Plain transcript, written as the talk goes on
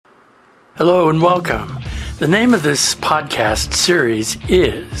Hello and welcome. The name of this podcast series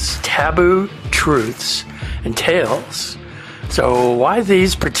is Taboo, Truths, and Tales. So why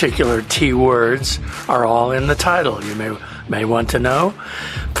these particular T words are all in the title, you may want to know.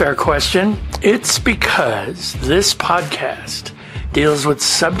 Fair question. It's because this podcast deals with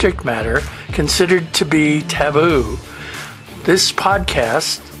subject matter considered to be taboo. This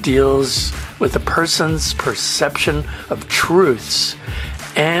podcast deals with a person's perception of truths,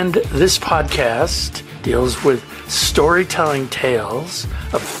 and this podcast deals with storytelling tales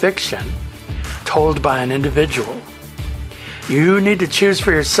of fiction told by an individual. You need to choose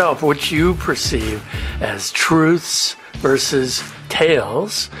for yourself which you perceive as truths versus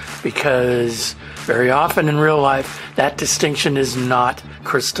tales, because very often in real life that distinction is not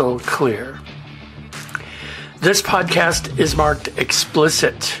crystal clear. This podcast is marked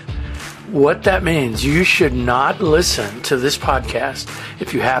explicit. What that means, you should not listen to this podcast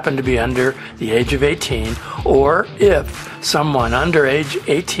if you happen to be under the age of 18, or if someone under age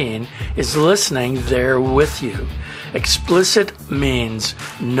 18 is listening there with you. Explicit means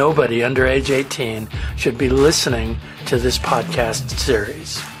nobody under age 18 should be listening to this podcast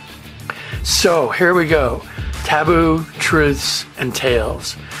series. So here we go. Taboo, Truths, and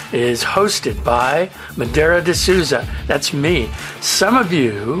Tales is hosted by Madeira de Souza. That's me. Some of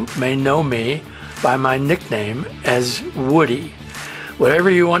you may know me by my nickname as Woody.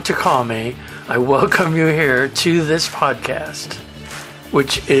 Whatever you want to call me, I welcome you here to this podcast,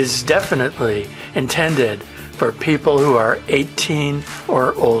 which is definitely intended for people who are 18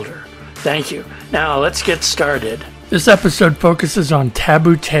 or older. Thank you. Now let's get started. This episode focuses on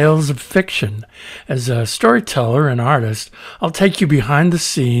taboo tales of fiction. As a storyteller and artist, I'll take you behind the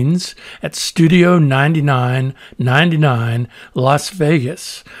scenes at Studio 9999 Las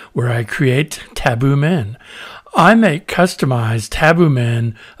Vegas, where I create Taboo Men. I make customized Taboo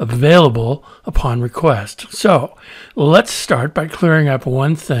Men available upon request. So let's start by clearing up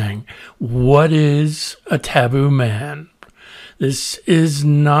one thing. What is a taboo man? This is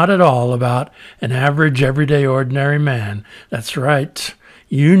not at all about an average, everyday, ordinary man. That's right.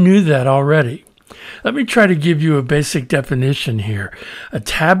 You knew that already. Let me try to give you a basic definition here. A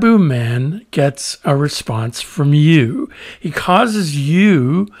taboo man gets a response from you. He causes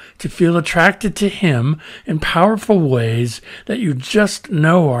you to feel attracted to him in powerful ways that you just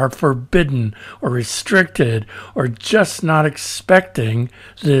know are forbidden or restricted, or just not expecting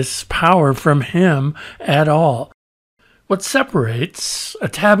this power from him at all. What separates a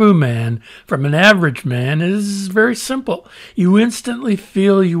taboo man from an average man is very simple. You instantly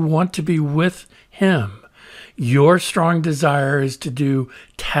feel you want to be with him. Your strong desire is to do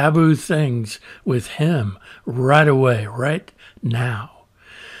taboo things with him right away, right now.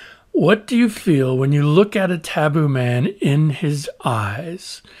 What do you feel when you look at a taboo man in his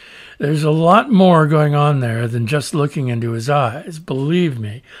eyes? There's a lot more going on there than just looking into his eyes. Believe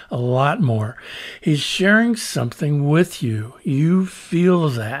me, a lot more. He's sharing something with you. You feel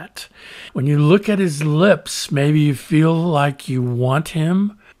that. When you look at his lips, maybe you feel like you want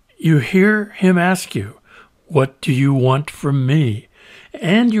him. You hear him ask you, "What do you want from me?"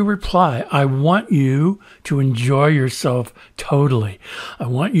 And you reply, "I want you to enjoy yourself totally. I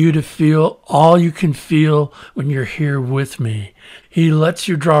want you to feel all you can feel when you're here with me." He lets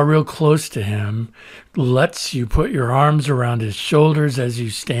you draw real close to him, lets you put your arms around his shoulders as you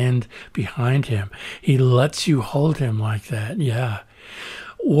stand behind him. He lets you hold him like that, yeah.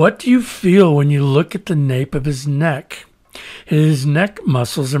 What do you feel when you look at the nape of his neck? His neck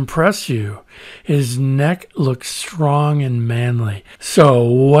muscles impress you. His neck looks strong and manly. So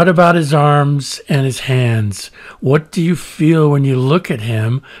what about his arms and his hands? What do you feel when you look at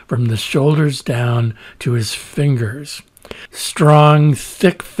him from the shoulders down to his fingers? Strong,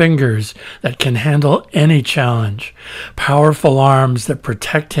 thick fingers that can handle any challenge. Powerful arms that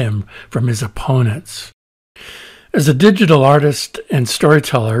protect him from his opponents. As a digital artist and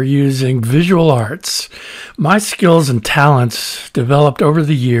storyteller using visual arts, my skills and talents developed over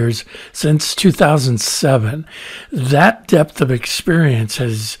the years since 2007. That depth of experience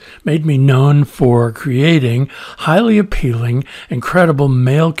has made me known for creating highly appealing and credible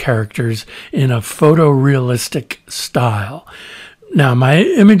male characters in a photorealistic style. Now, my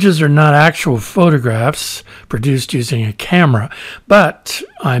images are not actual photographs produced using a camera, but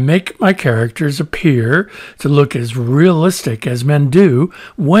I make my characters appear to look as realistic as men do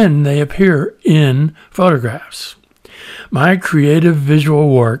when they appear in photographs. My creative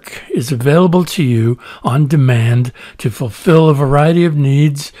visual work is available to you on demand to fulfill a variety of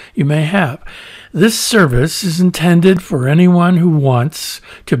needs you may have. This service is intended for anyone who wants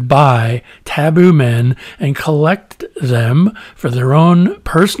to buy Taboo Men and collect them for their own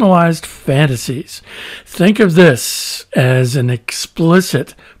personalized fantasies. Think of this as an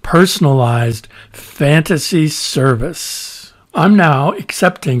explicit, personalized fantasy service. I'm now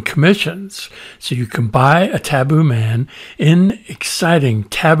accepting commissions, so you can buy a Taboo Man in exciting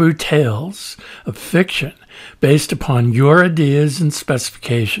taboo tales of fiction based upon your ideas and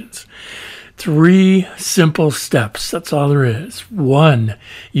specifications. 3 simple steps, that's all there is. 1,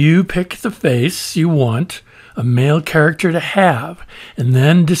 you pick the face you want a male character to have, and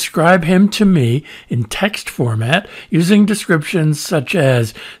then describe him to me in text format using descriptions such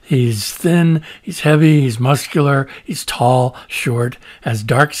as he's thin, he's heavy, he's muscular, he's tall, short, has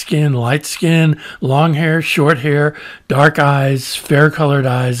dark skin, light skin, long hair, short hair, dark eyes, fair-colored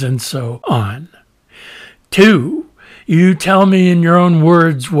eyes, and so on. 2, you tell me in your own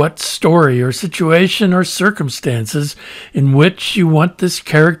words what story or situation or circumstances in which you want this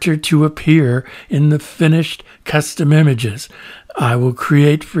character to appear in the finished custom images I will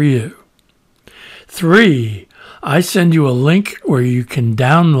create for you. 3, I send you a link where you can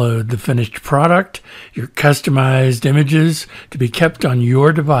download the finished product, your customized images to be kept on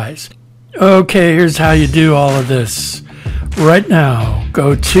your device. Okay, here's how you do all of this. Right now,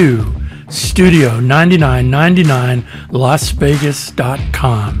 go to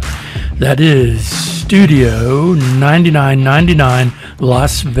Studio9999LasVegas.com. That is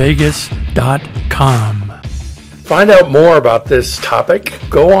Studio9999LasVegas.com. Find out more about this topic.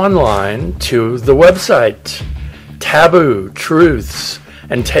 Go online to the website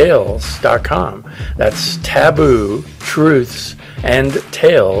TabooTruthsAndTales.com. That's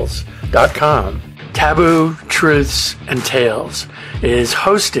TabooTruthsAndTales.com. Taboo, Truths, and Tales is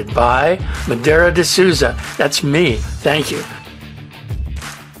hosted by Madera D'Souza. That's me. Thank you.